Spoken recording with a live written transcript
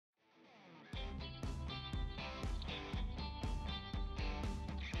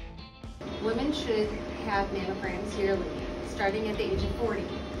Women should have mammograms yearly, starting at the age of 40,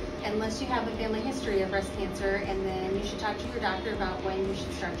 unless you have a family history of breast cancer, and then you should talk to your doctor about when you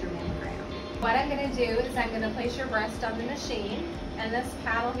should start your mammogram. What I'm going to do is I'm going to place your breast on the machine, and this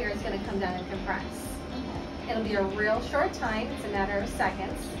paddle here is going to come down and compress. Okay. It'll be a real short time, it's a matter of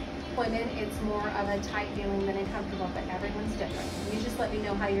seconds. Women, it's more of a tight feeling than uncomfortable, but everyone's different. You just let me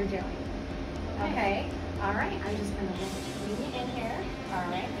know how you're doing. Okay? All right, I'm just going to leave you in here. All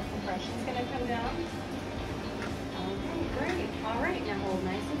right, the compression's going to come down. Okay, great. All right, now hold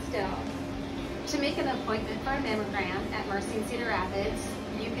nice and still. To make an appointment for a mammogram at Mercy in Cedar Rapids,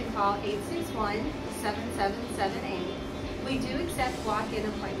 you can call 861-7778. We do accept walk-in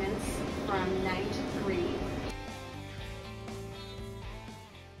appointments from 9 to 3.